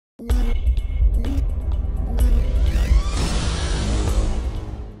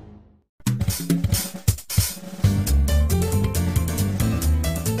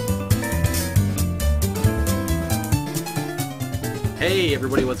Hey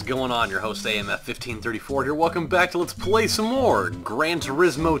everybody, what's going on? Your host AMF1534 here. Welcome back to Let's Play some more Gran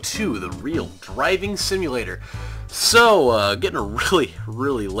Turismo 2, the real driving simulator. So, getting a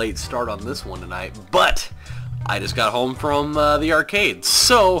really late start on this one tonight, but I just got home from the arcade,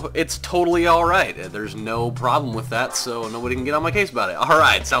 so it's totally alright. There's no problem with that, so nobody can get on my case about it.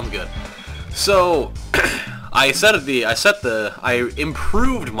 Alright, sounds good. So, I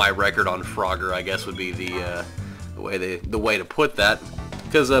improved my record on Frogger, I guess would be the way to put that,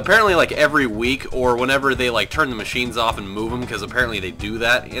 because apparently like every week or whenever they like turn the machines off and move them, because apparently they do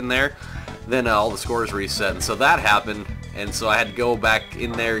that in there, then all the scores reset, and so that happened, and so I had to go back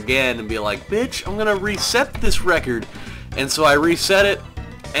in there again and be like, bitch, I'm gonna reset this record, and so I reset it,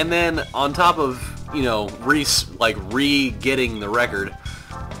 and then on top of, you know, re-getting the record,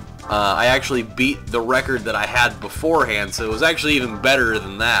 I actually beat the record that I had beforehand, so it was actually even better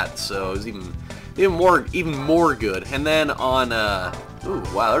than that, so it was even more good. And then on ooh,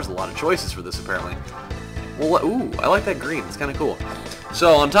 wow, there's a lot of choices for this apparently. Well, ooh, I like that green. It's kind of cool.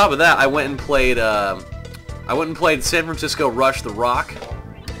 So on top of that, I went and played San Francisco Rush the Rock,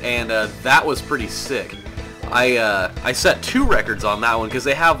 and that was pretty sick. I set 2 records on that one because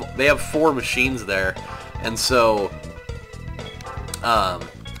they have 4 machines there, and so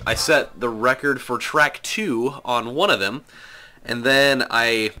I set the record for track 2 on one of them, and then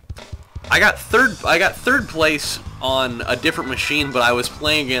I got third place on a different machine, but I was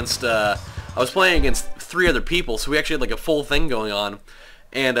playing against 3 other people, so we actually had like a full thing going on,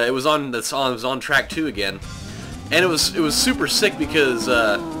 and it was on track 2 again, and it was super sick because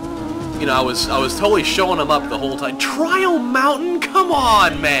you know, I was totally showing them up the whole time. Trial Mountain, come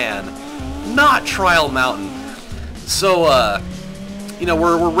on, man, not Trial Mountain. So you know,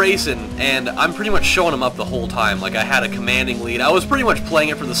 we're racing, and I'm pretty much showing them up the whole time. Like, I had a commanding lead. I was pretty much playing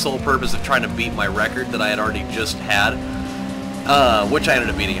it for the sole purpose of trying to beat my record that I had already just had, which I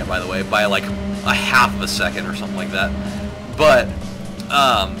ended up beating it, by the way, by like a half of a second or something like that. But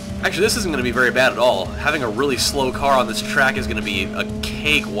actually, this isn't going to be very bad at all. Having a really slow car on this track is going to be a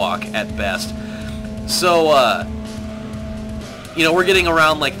cakewalk at best. So you know, we're getting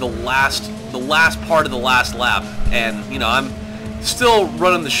around like the last part of the last lap, and you know, I'm still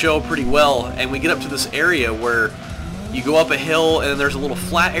running the show pretty well, and we get up to this area where you go up a hill and then there's a little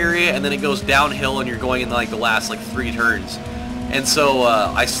flat area, and then it goes downhill and you're going in like the last like 3 turns. And so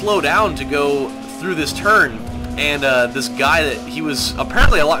I slow down to go through this turn, and this guy that he was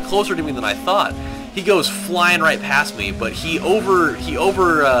apparently a lot closer to me than I thought, he goes flying right past me, but he kind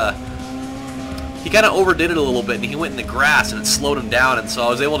of overdid it a little bit, and he went in the grass and it slowed him down, and so I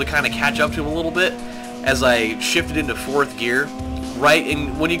was able to kind of catch up to him a little bit as I shifted into 4th gear. Right,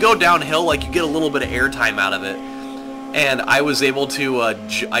 and when you go downhill, like, you get a little bit of airtime out of it, and I was able to,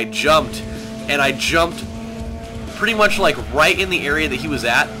 I jumped pretty much like right in the area that he was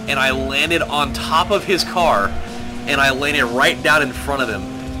at, and I landed on top of his car, and I landed right down in front of him,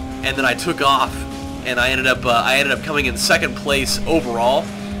 and then I took off, and I ended up coming in 2nd place overall,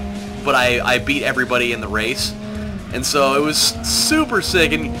 but I beat everybody in the race, and so it was super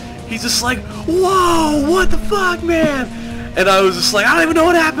sick, and he's just like, whoa, what the fuck, man? And I was just like, I don't even know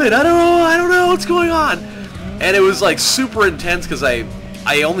what happened. I don't know what's going on. And it was like super intense because I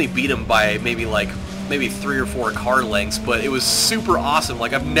only beat him by maybe 3 or 4 car lengths, but it was super awesome.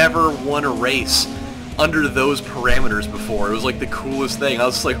 Like, I've never won a race under those parameters before. It was like the coolest thing. I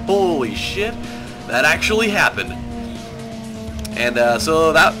was just like, holy shit, that actually happened. And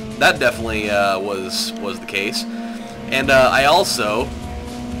so that definitely was the case. And I also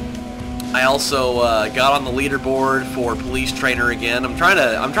got on the leaderboard for police trainer again. I'm trying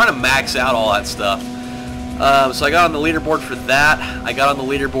to max out all that stuff. So I got on the leaderboard for that. I got on the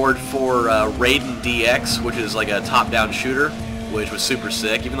leaderboard for Raiden DX, which is like a top-down shooter, which was super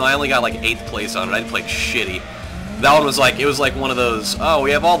sick. Even though I only got like 8th place on it, I played shitty. That one was like, it was like one of those, oh,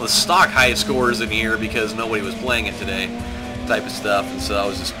 we have all the stock high scores in here because nobody was playing it today, type of stuff. And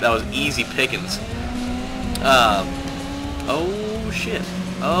so that was easy pickings. Oh shit.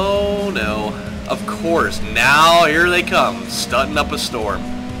 Oh no. Of course, now here they come, stunting up a storm.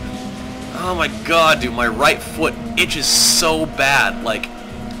 Oh my god, dude, my right foot itches so bad. Like,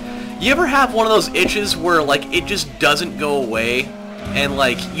 you ever have one of those itches where, like, it just doesn't go away? And,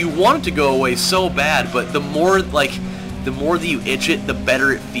 like, you want it to go away so bad, but the more that you itch it, the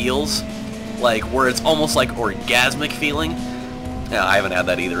better it feels. Like, where it's almost like orgasmic feeling. Yeah, I haven't had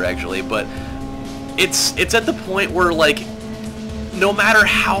that either, actually, but it's at the point where, like, no matter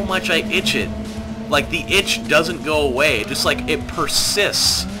how much I itch it, like, the itch doesn't go away. Just, like, it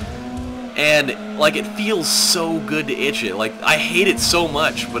persists. And, like, it feels so good to itch it. Like, I hate it so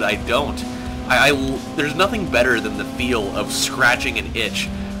much, but I don't. there's nothing better than the feel of scratching an itch,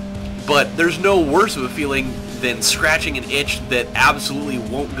 but there's no worse of a feeling than scratching an itch that absolutely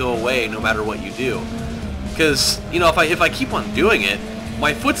won't go away no matter what you do. Because, you know, if I keep on doing it,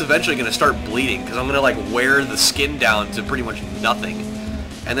 my foot's eventually going to start bleeding, because I'm going to, like, wear the skin down to pretty much nothing.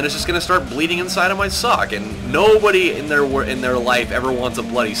 And then it's just going to start bleeding inside of my sock. And nobody in their life ever wants a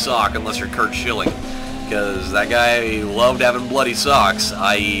bloody sock unless you're Kurt Schilling. Because that guy loved having bloody socks,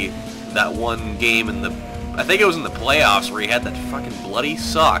 i.e. that one game in the... I think it was in the playoffs where he had that fucking bloody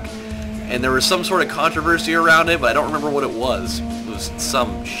sock. And there was some sort of controversy around it, but I don't remember what it was. It was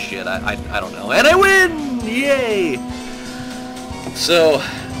some shit. I don't know. And I win! Yay! So,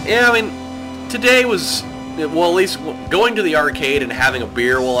 yeah, I mean, today was, well, at least going to the arcade and having a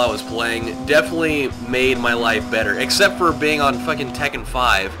beer while I was playing definitely made my life better, except for being on fucking Tekken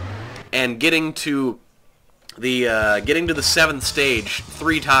 5 and getting to the 7th stage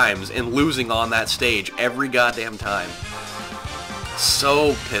 3 times and losing on that stage every goddamn time.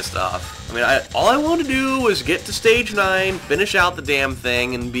 So pissed off. I mean, all I wanted to do was get to stage 9, finish out the damn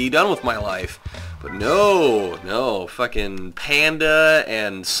thing, and be done with my life. But no, fucking Panda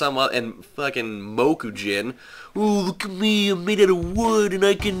and and fucking Mokujin. Oh, look at me, I'm made out of wood and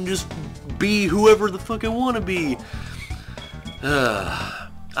I can just be whoever the fuck I want to be.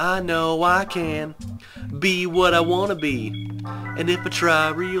 I know I can be what I want to be. And if I try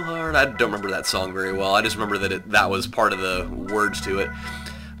real hard... I don't remember that song very well. I just remember that that was part of the words to it.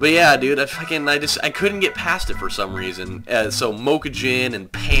 But yeah, dude, I couldn't get past it for some reason. So Mokujin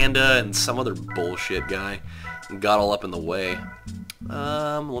and Panda and some other bullshit guy got all up in the way.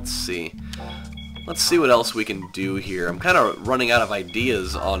 Let's see. Let's see what else we can do here. I'm kind of running out of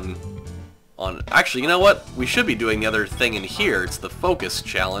ideas on... Actually, you know what? We should be doing the other thing in here. It's the focus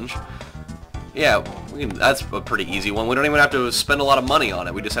challenge. Yeah, that's a pretty easy one. We don't even have to spend a lot of money on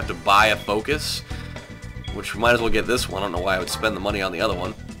it. We just have to buy a focus, which we might as well get this one. I don't know why I would spend the money on the other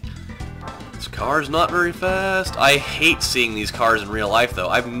one. This car's not very fast. I hate seeing these cars in real life, though.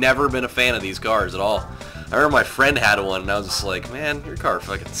 I've never been a fan of these cars at all. I remember my friend had one, and I was just like, man, your car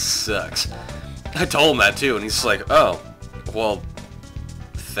fucking sucks. I told him that, too, and he's just like, oh, well,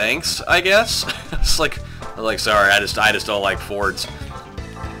 thanks, I guess? It's like, I'm like, sorry, I just don't like Fords.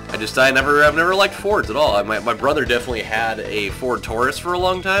 I've never liked Fords at all. My brother definitely had a Ford Taurus for a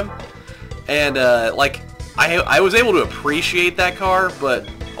long time, and like I was able to appreciate that car, but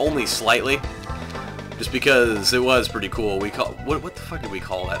only slightly, just because it was pretty cool. What the fuck did we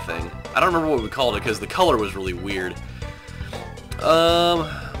call that thing? I don't remember what we called it because the color was really weird.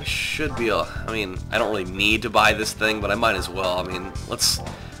 Should be. I mean, I don't really need to buy this thing, but I might as well. I mean, let's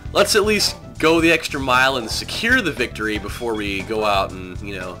at least go the extra mile and secure the victory before we go out and,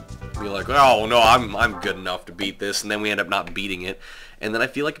 you know, be like, oh no, I'm good enough to beat this, and then we end up not beating it, and then I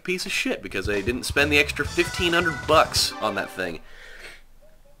feel like a piece of shit because I didn't spend the extra 1,500 bucks on that thing.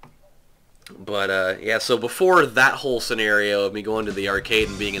 But yeah, so before that whole scenario of me going to the arcade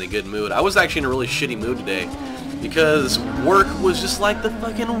and being in a good mood, I was actually in a really shitty mood today because work was just like the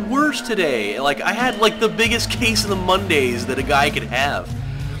fucking worst today. Like, I had like the biggest case of the Mondays that a guy could have.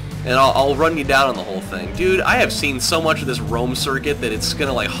 And I'll run you down on the whole thing. Dude, I have seen so much of this Rome circuit that it's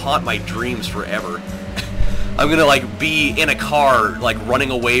gonna, like, haunt my dreams forever. I'm gonna, like, be in a car, like,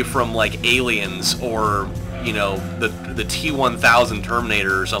 running away from, like, aliens or, you know, the T-1000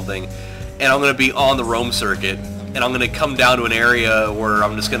 Terminator or something, and I'm gonna be on the Rome circuit, and I'm gonna come down to an area where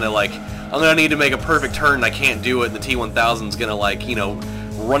I'm just gonna, like, I'm gonna need to make a perfect turn and I can't do it, and the T-1000's gonna, like, you know,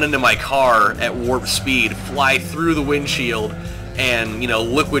 run into my car at warp speed, fly through the windshield, and, you know,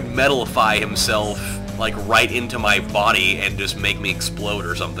 liquid metalify himself, like, right into my body and just make me explode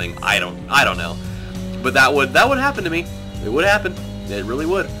or something. I don't know. But that would happen to me. It would happen. It really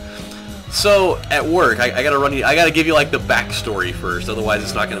would. So, at work, I gotta give you, like, the backstory first, otherwise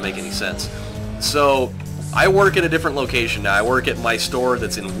it's not gonna make any sense. So, I work at a different location now. I work at my store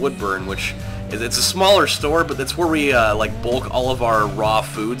that's in Woodburn, which it's a smaller store, but that's where we, like, bulk all of our raw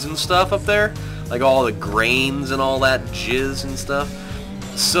foods and stuff up there. Like all the grains and all that jizz and stuff.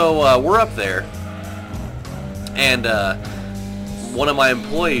 So we're up there, and one of my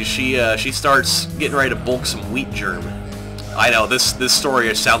employees, she starts getting ready to bulk some wheat germ. I know this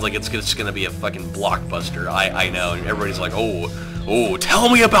story sounds like it's just gonna be a fucking blockbuster. I know, and everybody's like, oh, tell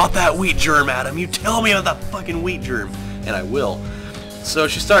me about that wheat germ, Adam. You tell me about that fucking wheat germ, and I will. So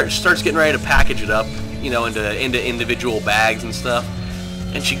she starts getting ready to package it up, you know, into individual bags and stuff.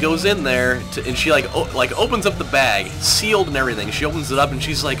 And she goes in there, and she like opens up the bag, sealed and everything. She opens it up, and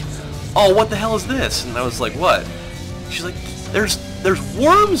she's like, "Oh, what the hell is this?" And I was like, "What?" She's like, "There's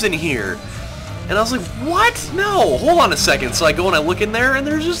worms in here." And I was like, "What? No, hold on a second." So I go and I look in there, and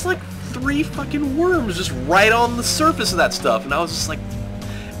there's just like 3 fucking worms just right on the surface of that stuff, and I was just like,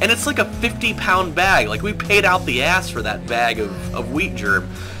 and it's like a 50-pound bag. Like, we paid out the ass for that bag of wheat germ.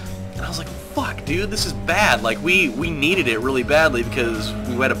 And I was like, fuck, dude, this is bad. Like, we needed it really badly because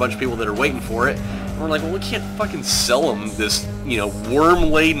we had a bunch of people that are waiting for it. And we're like, well, we can't fucking sell them this, you know,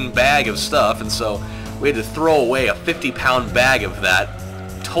 worm-laden bag of stuff. And so we had to throw away a 50-pound bag of that.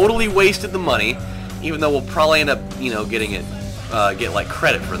 Totally wasted the money, even though we'll probably end up, you know, getting it, get, like,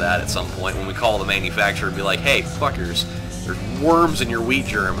 credit for that at some point when we call the manufacturer and be like, hey, fuckers, there's worms in your wheat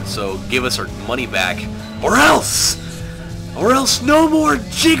germ, so give us our money back, or else no more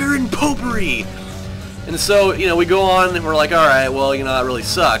jigger and popery. And so, you know, we go on and we're like, all right, well, you know, that really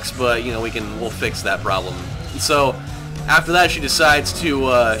sucks, but, you know, we'll fix that problem. And so after that, she decides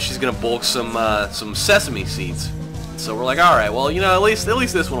to she's gonna bulk some sesame seeds. So we're like, all right, well, you know, at least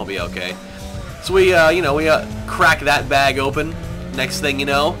this one will be okay. So we you know, we crack that bag open. Next thing you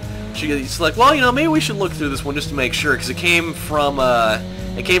know, she's like, well, you know, maybe we should look through this one just to make sure, because it came from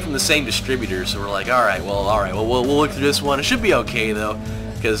the same distributor. So we're like, all right, well, we'll look through this one. It should be okay though,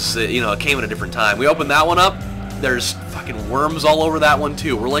 because you know, it came at a different time. We open that one up. There's fucking worms all over that one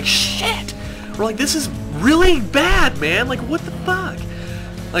too. We're like, shit. We're like, this is really bad, man. Like, what the fuck?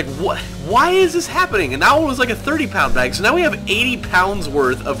 Like, what? Why is this happening? And that one was like a 30-pound bag. So now we have 80 pounds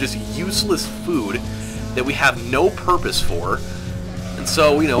worth of just useless food that we have no purpose for. And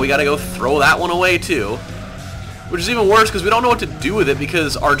so, you know, we gotta go throw that one away too. Which is even worse because we don't know what to do with it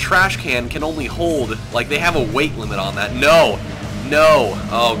because our trash can only hold, like, they have a weight limit on that. No! No!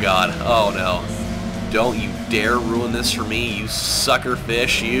 Oh god. Oh no. Don't you dare ruin this for me, you sucker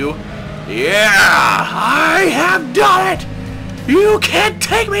fish, you. Yeah! I have done it! You can't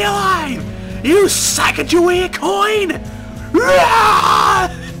take me alive! You Sacagawea coin!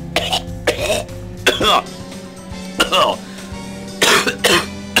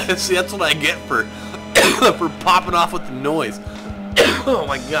 See, that's what I get for popping off with the noise. Oh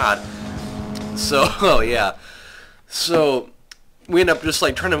my god. So, oh yeah. So, we end up just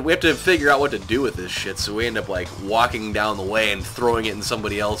like we have to figure out what to do with this shit, so we end up like walking down the way and throwing it in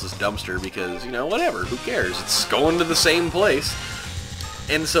somebody else's dumpster because, you know, whatever, who cares? It's going to the same place.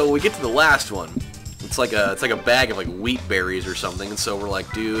 And so we get to the last one. It's like a bag of like wheat berries or something, and so we're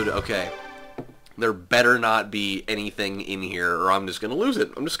like, dude, okay. There better not be anything in here, or I'm just gonna lose it.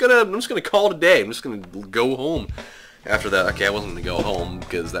 I'm just gonna call it a day. I'm just gonna go home after that. Okay, I wasn't gonna go home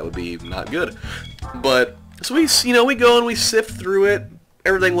because that would be not good. But so we go and we sift through it.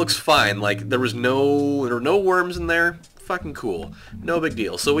 Everything looks fine. Like there were no worms in there. Fucking cool. No big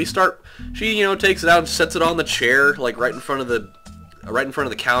deal. So she, you know, takes it out and sets it on the chair, like right in front of the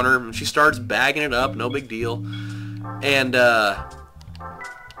counter, and she starts bagging it up. No big deal. And oh.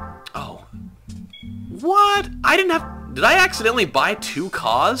 What? Did I accidentally buy 2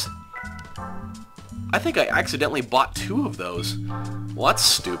 Kaws? I think I accidentally bought 2 of those. Well, that's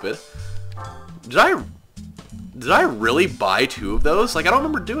stupid. Did I really buy 2 of those? Like, I don't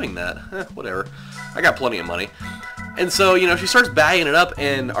remember doing that. Whatever. I got plenty of money. And so, you know, she starts bagging it up,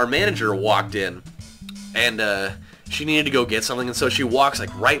 and our manager walked in. And, she needed to go get something, and so she walks, like,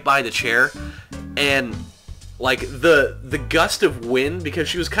 right by the chair. And like, the gust of wind, because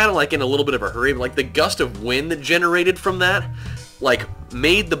she was kind of, like, in a little bit of a hurry, but, like, the gust of wind that generated from that, like,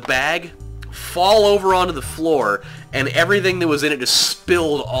 made the bag fall over onto the floor, and everything that was in it just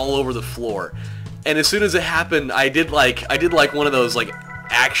spilled all over the floor. And as soon as it happened, I did like one of those, like,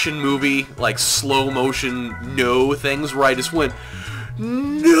 action movie, like, slow motion no things where I just went,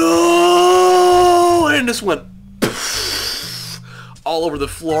 no! And it just went all over the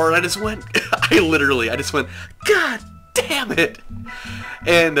floor, and I just went, I just went, God damn it!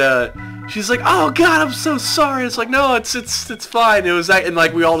 And she's like, oh God, I'm so sorry. It's like, no, it's fine. It was that, and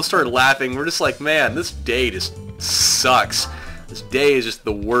like we all just started laughing. We're just like, man, this day just sucks. This day is just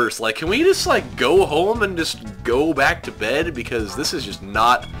the worst. Like, can we just like go home and just go back to bed, because this is just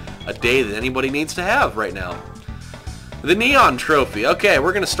not a day that anybody needs to have right now. The Neon Trophy. Okay,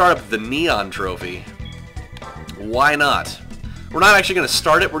 we're gonna start up with the Neon Trophy. Why not? We're not actually going to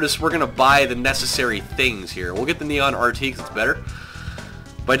start it, we're going to buy the necessary things here. We'll get the Neon RT because it's better.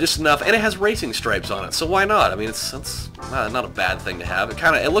 By just enough, and it has racing stripes on it, so why not? I mean, it's not a bad thing to have.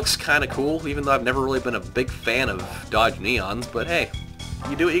 It looks kind of cool, even though I've never really been a big fan of Dodge Neons, but hey,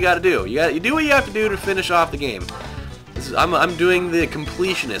 you do what you got to do. You do what you have to do to finish off the game. I'm doing the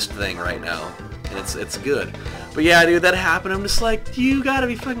completionist thing right now, and it's good. But yeah, dude, that happened. I'm just like, you gotta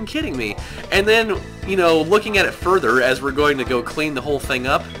be fucking kidding me. And then, you know, looking at it further as we're going to go clean the whole thing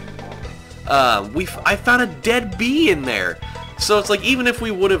up, I found a dead bee in there. So it's like, even if we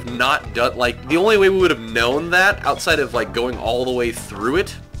would have not done, like, the only way we would have known that, outside of like going all the way through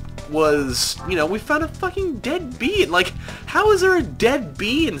it, was, you know, we found a fucking dead bee. Like, how is there a dead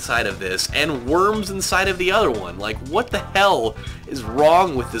bee inside of this and worms inside of the other one? Like, what the hell is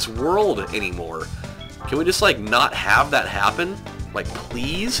wrong with this world anymore? Can we just, like, not have that happen? Like,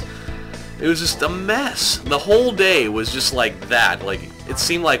 please? It was just a mess. The whole day was just like that. Like, it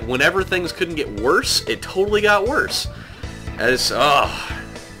seemed like whenever things couldn't get worse, it totally got worse. And it's,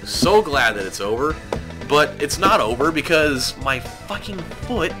 so glad that it's over. But it's not over because my fucking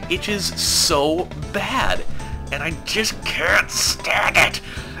foot itches so bad. And I just can't stand it.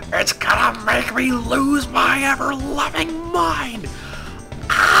 It's gonna make me lose my ever-loving mind.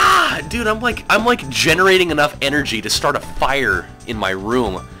 Dude, I'm like generating enough energy to start a fire in my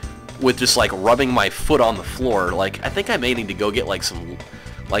room with just like rubbing my foot on the floor. Like, I think I may need to go get like some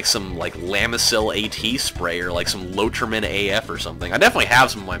Lamisil AT spray or like some Lotermin AF or something. I definitely have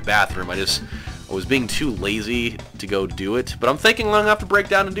some in my bathroom. I was being too lazy to go do it. But I'm thinking I'm gonna have to break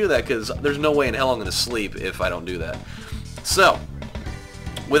down and do that because there's no way in hell I'm gonna sleep if I don't do that. So,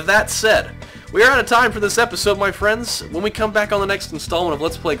 with that said, we are out of time for this episode, my friends. When we come back on the next installment of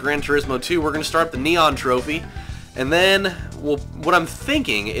Let's Play Gran Turismo 2, we're going to start up the Neon Trophy. And then, what I'm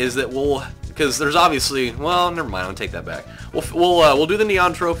thinking is that because there's obviously, well, never mind, I'll take that back. We'll do the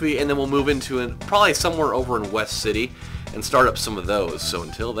Neon Trophy, and then we'll move into probably somewhere over in West City and start up some of those. So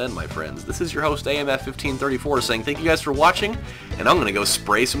until then, my friends, this is your host, AMF1534, saying thank you guys for watching, and I'm going to go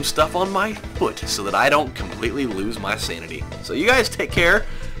spray some stuff on my foot so that I don't completely lose my sanity. So you guys take care.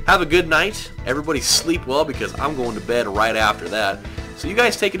 Have a good night. Everybody sleep well because I'm going to bed right after that. So you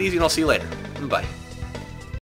guys take it easy and I'll see you later. Bye.